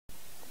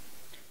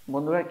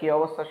বন্ধুরা, কি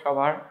অবস্থা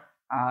সবার?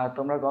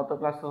 তোমরা গত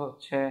ক্লাসে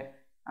হচ্ছে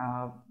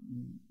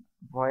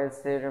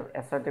ভয়েসের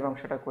অ্যাসার্টিভ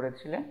অংশটা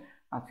করেছিলে।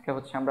 আজকে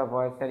হচ্ছে আমরা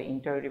ভয়েসের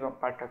ইন্টারোগেটিভ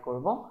পার্টটা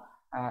করব,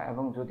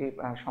 এবং যদি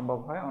সম্ভব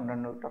হয়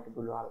অন্যান্য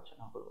টপিকগুলো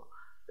আলোচনা করব।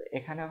 তো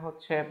এখানে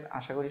হচ্ছে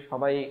আশা করি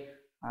সবাই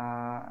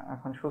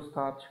এখন সুস্থ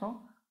আছো।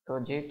 তো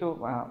যেহেতু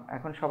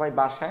এখন সবাই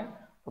বাসায়,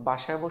 তো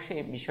বাসায় বসে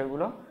এই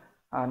বিষয়গুলো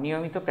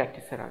নিয়মিত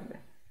প্র্যাকটিসে রাখবে।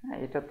 হ্যাঁ,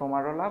 এটা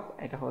তোমারও লাভ,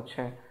 এটা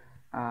হচ্ছে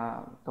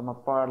তোমার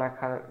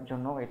পড়ালেখার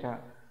জন্য এটা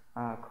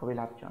খুবই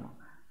লাভজনক।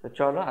 তো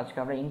চলো আজকে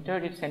আমরা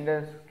ইন্টারোগেটিভ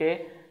সেন্টেন্সকে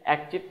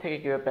অ্যাক্টিভ থেকে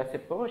কীভাবে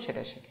প্যাসিভ করবো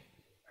সেটা শিখি।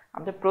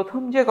 আমাদের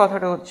প্রথম যে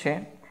কথাটা হচ্ছে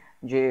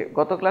যে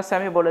গত ক্লাসে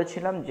আমি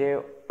বলেছিলাম যে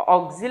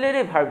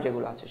অক্সিলারি ভার্ব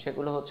যেগুলো আছে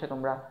সেগুলো হচ্ছে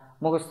তোমরা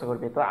মুখস্থ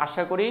করবে। তো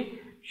আশা করি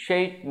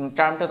সেই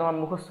টার্মটা তোমরা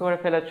মুখস্থ করে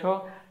ফেলেছো।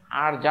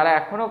 আর যারা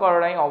এখনো করো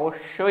নাই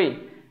অবশ্যই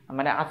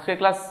মানে আজকের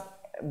ক্লাস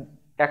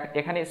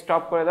এখানে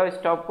স্টপ করে দাও,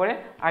 স্টপ করে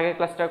আগের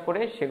ক্লাসটা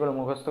করে সেগুলো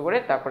মুখস্থ করে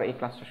তারপরে এই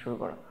ক্লাসটা শুরু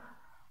করো।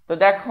 তো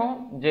দেখো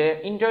যে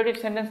ইন্টারোগেটিভ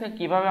সেন্টেন্সে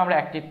কিভাবে আমরা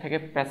অ্যাক্টিভ থেকে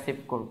প্যাসিভ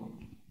করব।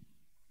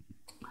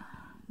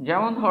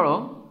 যেমন ধরো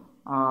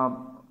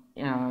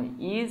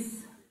is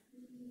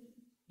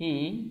he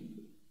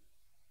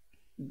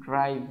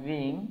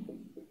driving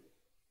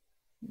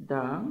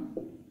the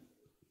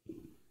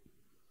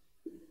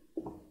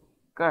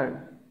car.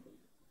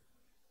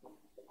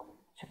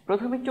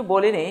 প্রথমে একটু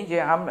বলে নেই যে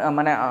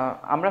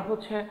আমরা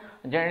হচ্ছে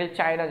জেনারেলি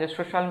চাই না যে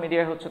সোশ্যাল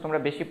মিডিয়ায় হচ্ছে তোমরা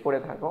বেশি পড়ে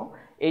থাকো।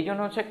 এই জন্য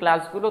হচ্ছে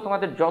ক্লাসগুলো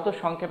তোমাদের যত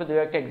সংক্ষেপে দু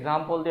একটা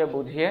এক্সাম্পল দিয়ে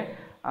বুঝিয়ে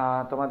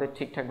তোমাদের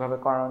ঠিকঠাকভাবে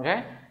করানো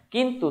যায়।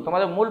 কিন্তু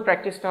তোমাদের মূল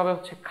প্র্যাকটিসটা হবে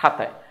হচ্ছে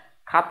খাতায়।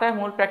 খাতায়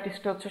মূল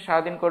প্র্যাকটিসটা হচ্ছে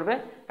সারাদিন করবে,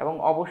 এবং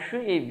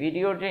অবশ্যই এই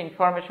ভিডিওর যে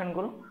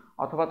ইনফরমেশনগুলো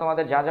অথবা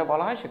তোমাদের যা যা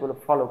বলা হয় সেগুলো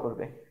ফলো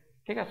করবে।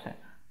 ঠিক আছে?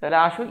 তাহলে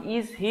আসুন,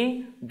 is he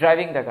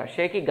driving the car,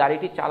 সে কি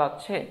গাড়িটি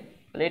চালাচ্ছে?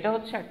 তাহলে এটা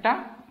হচ্ছে একটা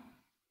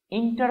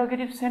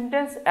ইন্টারোগেটিভ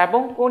সেন্টেন্স।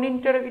 এবং কোন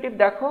ইন্টারোগেটিভ?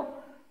 দেখো,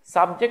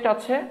 সাবজেক্ট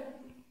আছে,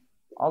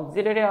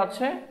 অক্সিলারি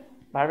আছে,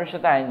 ভার্বের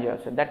সাথে আইএনজি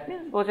আছে। দ্যাট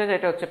মিনস বোঝা যায়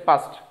এটা হচ্ছে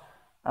past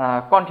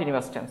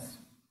continuous tense,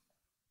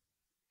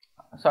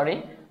 sorry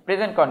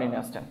present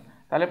continuous tense.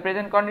 তাহলে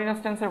প্রেজেন্ট কন্টিনিউয়াস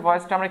টেন্সের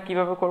ভয়েসটা আমরা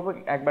কিভাবে করব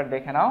একবার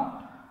দেখে নাও।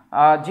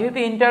 যেহেতু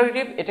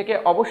ইন্টারোগেটিভ, এটাকে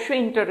অবশ্যই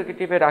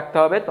ইন্টারোগেটিভে রাখতে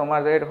হবে।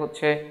 তোমাদের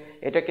হচ্ছে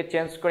এটাকে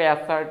চেঞ্জ করে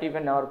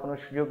অ্যাসার্টিভে নেওয়ার কোনো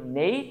সুযোগ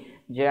নেই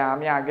যে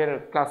আমি আগের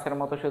ক্লাসের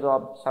মতো শুধু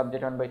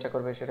সাবজেক্ট আনবো, এটা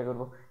করবে সেটা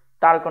করবো,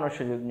 তার কোনো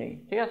সুযোগ নেই।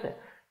 ঠিক আছে?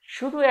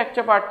 শুধু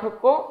একটা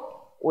পার্থক্য,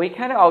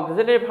 ওইখানে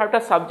অক্সিলারি ভার্বটা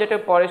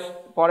সাবজেক্টের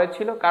পরে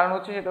ছিল, কারণ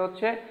হচ্ছে সেটা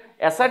হচ্ছে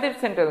অ্যাসার্টিভ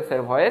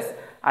সেন্টেন্সের ভয়েস।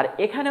 আর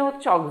এখানে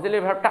হচ্ছে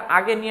অক্সিলারি ভার্বটা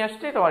আগে নিয়ে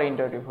আসলে তোমার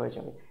ইন্টারোগেটিভ হয়ে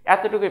যাবে।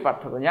 এতটুকুই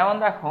পার্থক্য। যেমন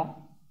দেখো,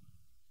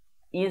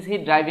 is he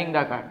driving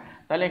the car,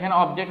 তাহলে এখানে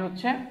অবজেক্ট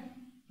হচ্ছে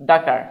দ্য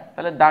কার,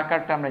 তাহলে দ্য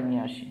কারটা আমরা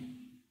নিয়ে আসি,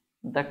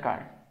 দ্য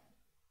কার।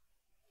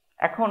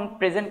 এখন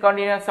প্রেজেন্ট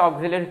কন্টিনিউয়াসে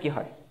অক্সিলারি কি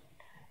হয়?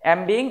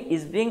 এম বিং,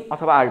 ইজ বিং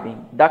অথবা আর বিং।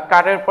 দ্য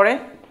কারের পরে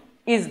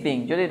ইজ বিং।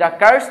 যদি দ্য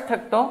কার্স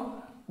থাকতো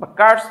বা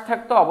কার্স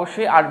থাকতো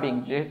অবশ্যই আর বিং,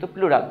 যেহেতু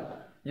প্লুরাল।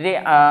 যদি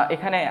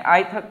এখানে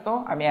আই থাকতো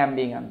আমি এম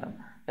বিং আনতাম।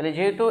 তাহলে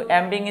যেহেতু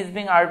am being, is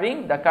being, are being,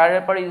 the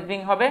কারের পরে ইজ বিং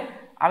হবে।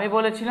 আমি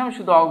বলেছিলাম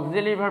শুধু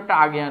অক্সিলারি ভার্বটা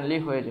আগে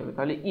আনলেই হয়ে যাবে,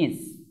 তাহলে ইজ।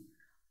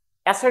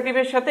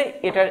 অ্যাসার্টিভের সাথে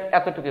এটার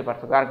এতটুকুই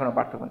পার্থক্য, আর কোনো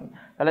পার্থক্য নেই।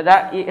 তাহলে the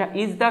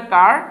is the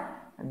car,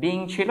 being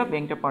ছিল,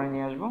 বিংটা পরে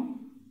নিয়ে আসবো।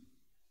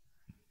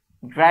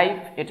 ড্রাইভ,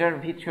 এটার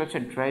ভিত্তি হচ্ছে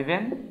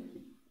ড্রাইভেন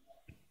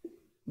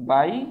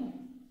বাই,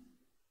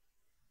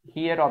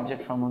 হি এর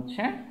অবজেক্ট ফর্ম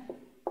হচ্ছে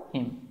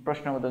হিম,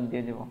 প্রশ্নবোধক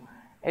দিয়ে দেবো।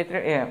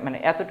 মানে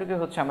এতটুকু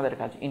হচ্ছে আমাদের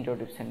কাজ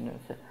ইন্টারোগেটিভ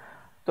সেন্টেন্সে।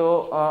 তো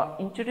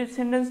ইন্টারোগেটিভ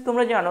সেন্টেন্স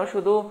তোমরা জানো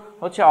শুধু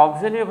হচ্ছে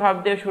অক্সিলারি ভার্ব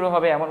দিয়ে শুরু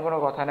হবে এমন কোনো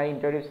কথা নাই।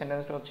 ইন্টারোগেটিভ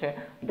সেন্টেন্স হচ্ছে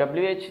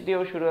ডব্লিউএইচ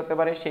দিয়েও শুরু হতে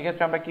পারে।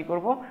 সেক্ষেত্রে আমরা কি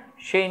করব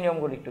সেই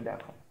নিয়মগুলো একটু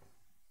দেখো।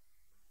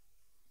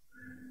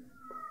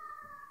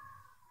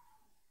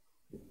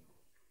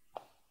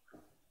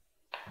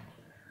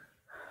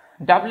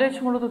 ডব্লিউএইচ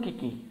মূলত কি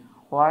কি?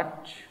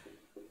 What,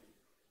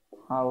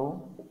 how,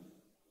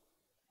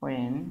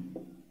 when,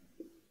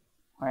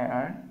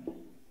 where,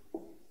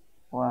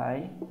 why,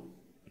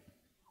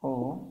 who,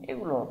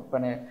 এগুলো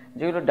মানে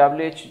যেগুলো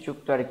ডব্লিউএইচ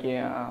যুক্ত আর কি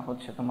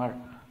হচ্ছে তোমার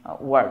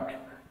ওয়ার্ড।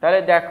 তাহলে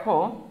দেখো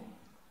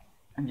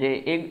যে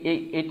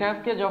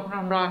এটাকে যখন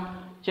আমরা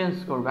চেঞ্জ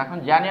করবো, এখন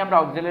জানি আমরা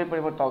অক্সিলারি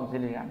পরিবর্তে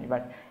অক্সিলারি আনি,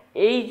 বাট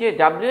এই যে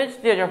ডব্লিউএইচ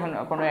দিয়ে যখন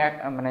কোনো এক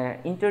মানে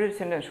ইন্টারোগেটিভ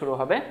সেন্টেন্স শুরু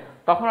হবে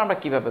তখন আমরা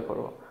কিভাবে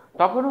করব?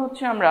 তখন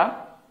হচ্ছে আমরা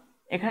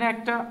এখানে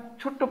একটা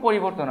ছোট্ট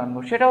পরিবর্তন আনবো।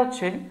 সেটা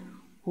হচ্ছে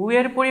হু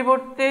এর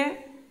পরিবর্তে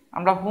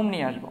আমরা হুম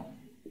নিয়ে আসবো,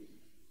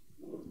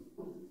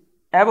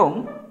 এবং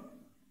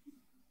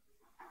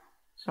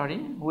সরি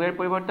হু এর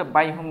পরিবর্তে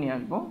বাই হুম নিয়ে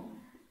আসবো,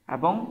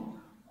 এবং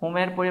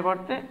হুমের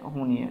পরিবর্তে হু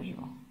নিয়ে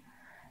আসবো।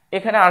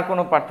 এখানে আর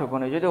কোনো পার্থক্য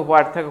নেই। যদি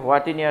হোয়াট থাকে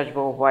হোয়াটই নিয়ে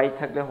আসবো, হোয়াই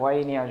থাকলে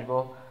হোয়াই নিয়ে আসবো।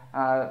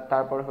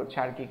 তারপর হচ্ছে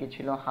আর কি কি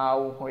ছিল, হাউ,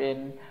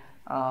 হোয়েন,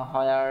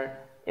 হায়ার,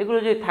 এগুলো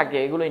যদি থাকে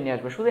এগুলোই নিয়ে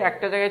আসবো। শুধু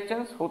একটা জায়গায়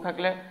চেঞ্জ, হু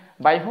থাকলে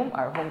বাই হুম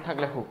আর হুম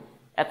থাকলে হু,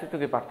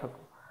 এতটুকুই পার্থক্য।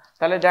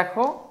 তাহলে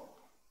দেখো,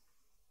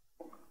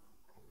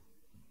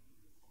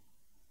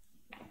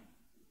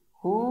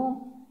 হু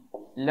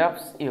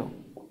লাভস ইউ,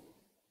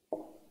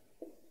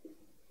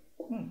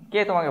 কে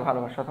তোমাকে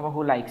ভালোবাসে অথবা হু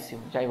লাইকস ইউ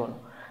যাই বলো।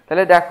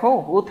 তাহলে দেখো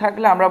হু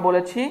থাকলে আমরা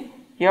বলেছি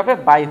কি হবে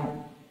বাই হোম,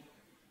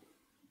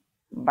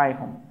 বাই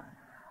হোম।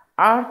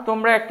 আর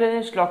তোমরা একটা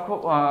জিনিস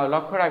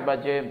লক্ষ্য রাখবা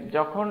যে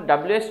যখন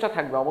ডাব্লিউএসটা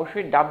থাকবে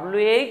অবশ্যই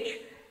ডাব্লিউএইচ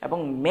এবং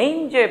মেইন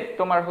যে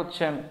তোমার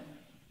হচ্ছে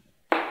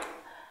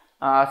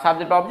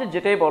সাবজেক্ট অবজেক্ট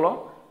যেটাই বলো,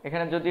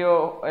 এখানে যদিও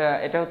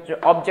এটা হচ্ছে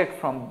অবজেক্ট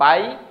ফ্রম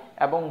বাই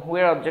এবং হু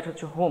এর অবজেক্ট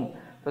হচ্ছে হুম,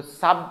 তো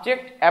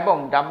সাবজেক্ট এবং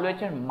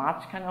ডাব্লিউএইচ এর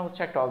মাঝখানে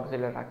হচ্ছে একটা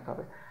অক্সিলারি রাখতে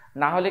হবে,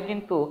 না হলে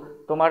কিন্তু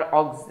তোমার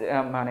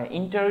মানে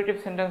ইন্টারোগেটিভ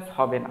সেন্টেন্স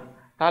হবে না।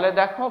 তাহলে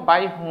দেখো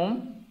বাই হুম,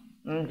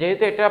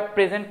 যেহেতু এটা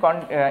প্রেজেন্ট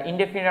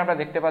ইনডেফিনিট আমরা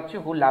দেখতে পাচ্ছি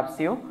who loves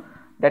you,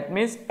 that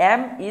means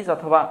M is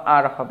অথবা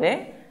আর হবে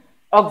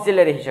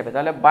অক্সিলারি হিসেবে।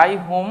 তাহলে বাই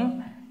হুম,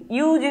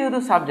 ইউ যেহেতু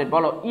সাবজেক্ট,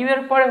 বলো ইউ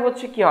এর পরে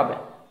হচ্ছে কি হবে,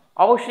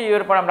 অবশ্যই ইউ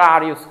এর পরে আমরা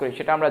আর ইউজ করি,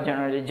 সেটা আমরা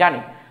জেনারেলি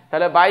জানি।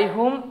 তাহলে বাই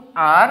হুম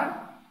আর,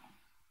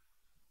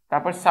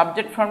 তারপর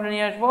সাবজেক্ট ফর্মটা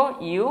নিয়ে আসবো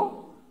ইউ,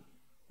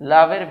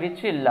 লাভের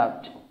ভিত্তি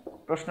লাভড,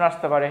 প্রশ্ন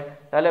আসতে পারে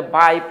তাহলে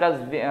বাই প্লাস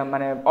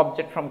মানে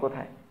অবজেক্ট ফর্ম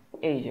কোথায়,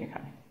 এই যে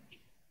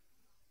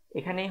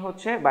এখানেই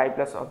হচ্ছে বাই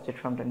প্লাস অবজেক্ট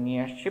ফর্মটা নিয়ে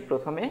আসছি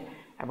প্রথমে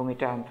এবং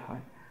এটা আনতে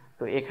হয়।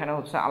 তো এখানে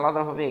হচ্ছে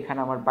আলাদাভাবে এখানে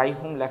আমার বাই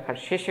হোম লেখার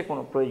শেষে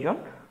কোনো প্রয়োজন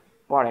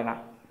পড়ে না।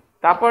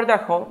 তারপর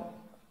দেখো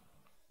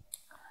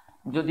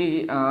যদি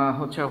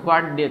হচ্ছে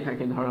হোয়াট দিয়ে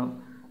থাকে, ধরো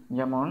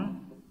যেমন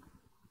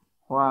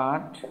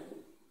হোয়াট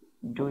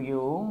ডু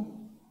ইউ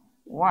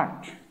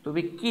ওয়ান্ট,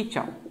 তুমি কি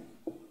চাও,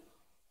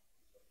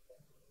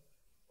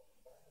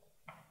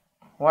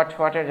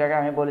 হোয়াটের জায়গায়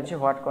আমি বলেছি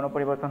হোয়াট কোনো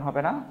পরিবর্তন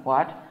হবে না,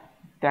 হোয়াট।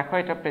 দেখো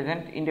এটা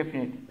present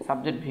indefinite,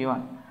 subject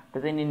V1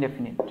 present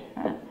indefinite,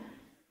 হ্যাঁ,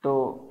 তো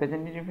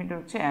প্রেজেন্ট ইনডেফিনিট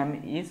হচ্ছে এম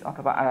ইজ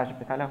অথবা আর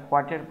আসবে, তাহলে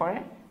হোয়াটের পরে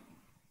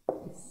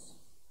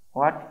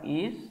হোয়াট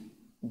ইজ,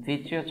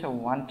 V3 হচ্ছে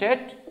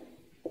ওয়ান্টেড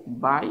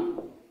বাই,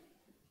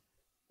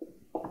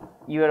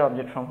 ইউ এর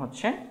অবজেক্ট ফর্ম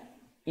হচ্ছে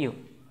ইউ।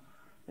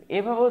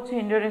 এভাবে হচ্ছে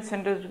ইনডাইরেক্ট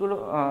সেন্টেন্সগুলো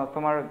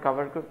তোমার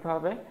কভার করতে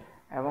হবে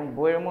এবং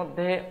বইয়ের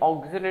মধ্যে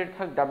অক্সিলারি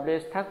থাক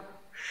ডাব্লিউএস থাক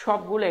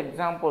সবগুলো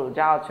এক্সাম্পল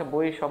যা আছে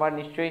বই সবার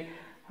নিশ্চয়ই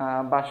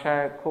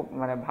বাসায় খুব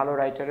মানে ভালো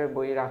রাইটারের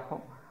বই রাখো,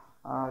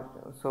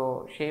 সো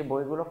সেই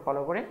বইগুলো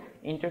ফলো করে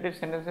ইন্টারেক্টিভ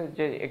সেন্টেন্সের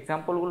যে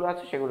এক্সাম্পলগুলো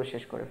আছে সেগুলো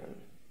শেষ করে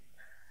ফেলবে।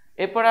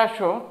 এরপরে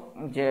আসো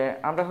যে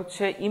আমরা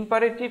হচ্ছে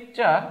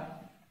ইম্পারেটিভটা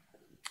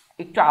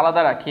একটু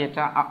আলাদা রাখি,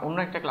 এটা অন্য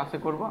একটা ক্লাসে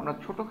করব, আমরা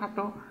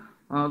ছোটোখাটো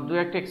দু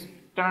একটা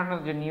এক্সটার্নাল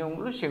যে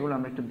নিয়মগুলো সেগুলো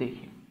আমরা একটু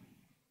দেখি।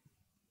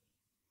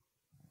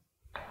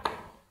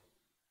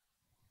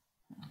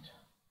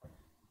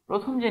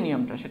 প্রথম যে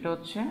নিয়মটা সেটা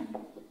হচ্ছে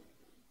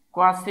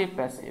কোয়াসি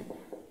প্যাসিভ।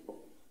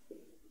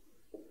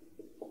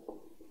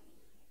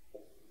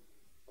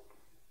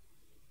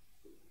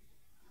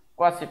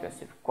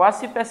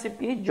 কোয়াসি প্যাসিভ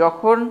কি,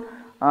 যখন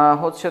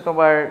হচ্ছে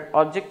তোমার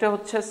অবজেক্টটা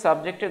হচ্ছে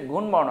সাবজেক্টের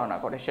গুণ বর্ণনা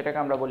করে সেটাকে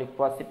আমরা বলি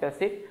কোয়াসি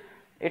প্যাসিভ।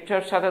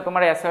 এটার সাথে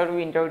তোমার অ্যাসার্টিভ,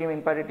 ইন্টারোগেটিভ,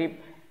 ইম্পারেটিভ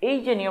এই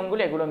যে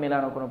নিয়মগুলো এগুলো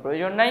মেলানোর কোনো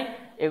প্রয়োজন নাই,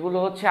 এগুলো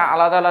হচ্ছে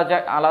আলাদা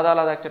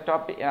আলাদা একটা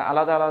টপিক,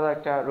 আলাদা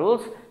একটা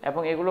রুলস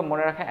এবং এগুলো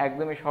মনে রাখা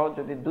একদমই সহজ,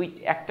 যদি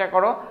একটা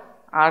করো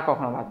আর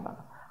কখনো বাদবা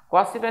না।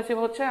 কোয়াসি প্যাসিভ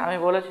হচ্ছে আমি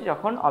বলেছি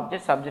যখন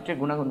অবজেক্ট সাবজেক্টের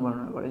গুণাগুণ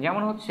বর্ণনা করে,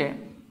 যেমন হচ্ছে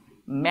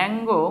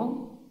ম্যাঙ্গো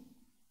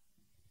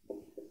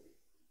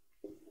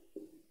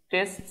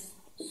টেস্ট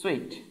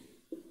সুইট,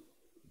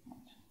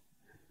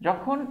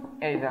 যখন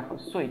এই দেখো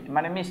সুইট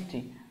মানে মিষ্টি,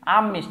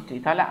 আম মিষ্টি,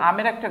 তাহলে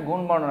আমের একটা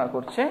গুণ বর্ণনা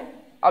করছে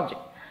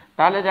অবজেক্ট।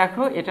 তাহলে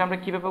দেখো এটা আমরা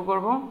কীভাবে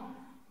করব,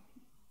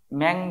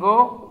 ম্যাঙ্গো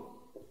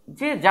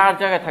যে যার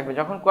জায়গায় থাকবে,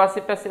 যখন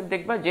কোয়াসি প্যাসিভ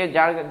দেখবা যে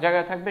যার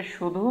জায়গায় থাকবে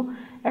শুধু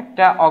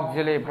একটা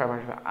অক্সিলারি ভার্ব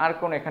আসবে, আর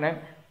কোনো এখানে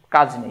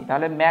কাজ নেই।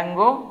 তাহলে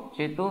ম্যাঙ্গো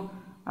যেহেতু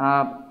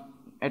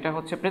এটা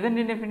হচ্ছে প্রেজেন্ট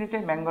ইনডেফিনিটে,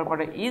 ম্যাঙ্গোর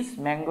পরে is,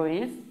 mango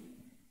is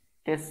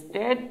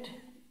tasted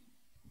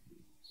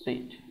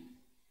sweet.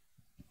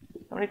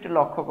 তোমরা একটু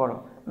লক্ষ্য করো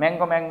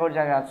ম্যাঙ্গোর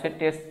জায়গায় আছে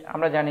টেস্ট,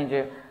 আমরা জানি যে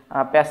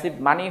প্যাসিভ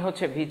মানেই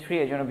হচ্ছে V3,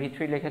 এই জন্য V3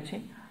 লিখেছি,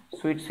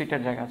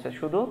 সুইটের জায়গা আছে,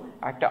 শুধু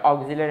একটা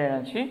অক্সিলারি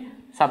এনেছি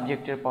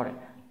সাবজেক্টের পরে,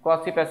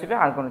 কোয়াসি প্যাসিভে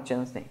আর কোনো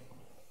চেঞ্জ নেই।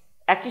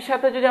 একই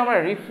সাথে যদি আমরা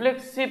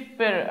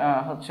রিফ্লেক্সিভের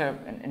হচ্ছে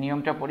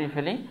নিয়মটা পড়ে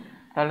ফেলি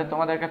তাহলে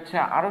তোমাদের কাছে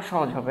আরও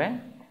সহজ হবে।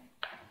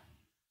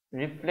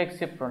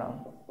 রিফ্লেক্সিভ প্রোনাউন,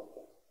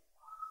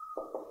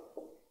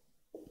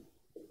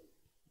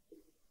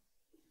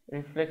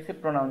 রিফ্লেক্সিভ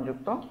প্রোনাউন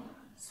যুক্ত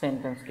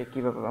সেন্টেন্সকে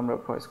কীভাবে আমরা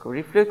ভয়েস করি।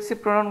 রিফ্লেক্সিভ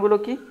প্রোনাউনগুলো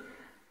কি,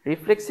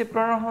 রিফ্লেক্সিভ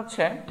প্রোনাউন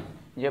হচ্ছে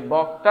যে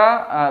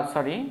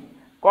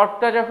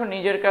কর্তা যখন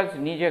নিজের কাজ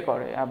নিজে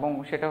করে এবং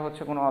সেটা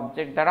হচ্ছে কোনো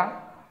অবজেক্ট দ্বারা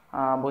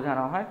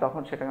বোঝানো হয়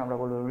তখন সেটাকে আমরা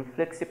বলবো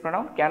রিফ্লেক্সিভ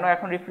প্রোনাউন। কেন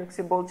এখন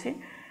রিফ্লেক্সিভ বলছি,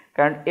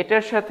 কারণ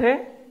এটার সাথে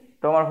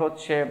তোমার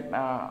হচ্ছে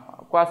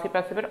কোয়াসি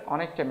প্যাসিভের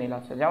অনেকটা মিল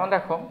আছে। যেমন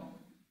দেখো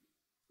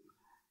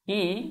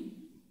হি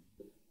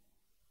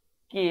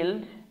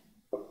কিল্ড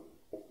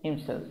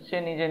হিমসেলফ, সে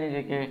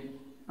নিজেকে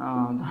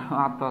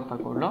আত্মহত্যা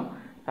করলো,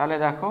 তাহলে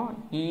দেখো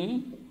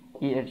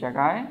হি এর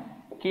জায়গায়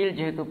কিল,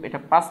 যেহেতু এটা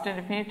পাস্ট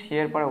ইনডেফিনিট, হি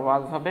এর পরে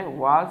ওয়াজ হবে,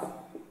 ওয়াজ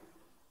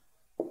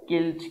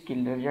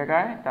কিল্ডের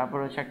জায়গায়, তারপর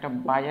হচ্ছে একটা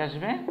বাই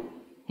আসবে,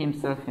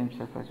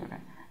 হিমসেলফের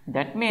জায়গায়।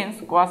 দ্যাট মিনস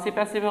কোয়াসি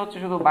প্যাসিভে হচ্ছে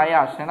শুধু বাই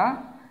আসে না,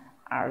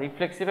 আর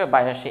রিফ্লেক্সিভে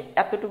বায়াসে,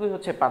 এতটুকুই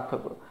হচ্ছে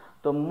পার্থক্য।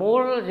 তো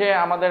মূল যে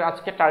আমাদের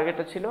আজকে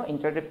টার্গেটটা ছিল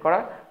ইন্টারেক্টিভ করা,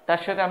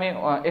 তার সাথে আমি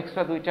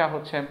এক্সট্রা দুইটা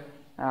হচ্ছে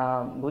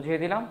বুঝিয়ে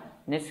দিলাম।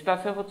 নেক্সট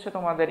ক্লাসে হচ্ছে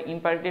তোমাদের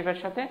ইম্পারেটিভের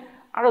সাথে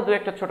আরও দু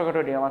একটা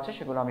ছোটোখাটো নিয়ম আছে,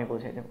 সেগুলো আমি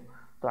বুঝিয়ে দেবো।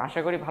 তো আশা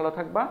করি ভালো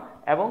থাকবা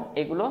এবং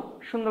এগুলো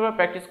সুন্দরভাবে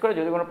প্র্যাকটিস করে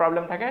যদি কোনো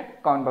প্রবলেম থাকে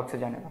কমেন্ট বক্সে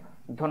জানাবা।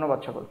 ধন্যবাদ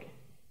সকলকে।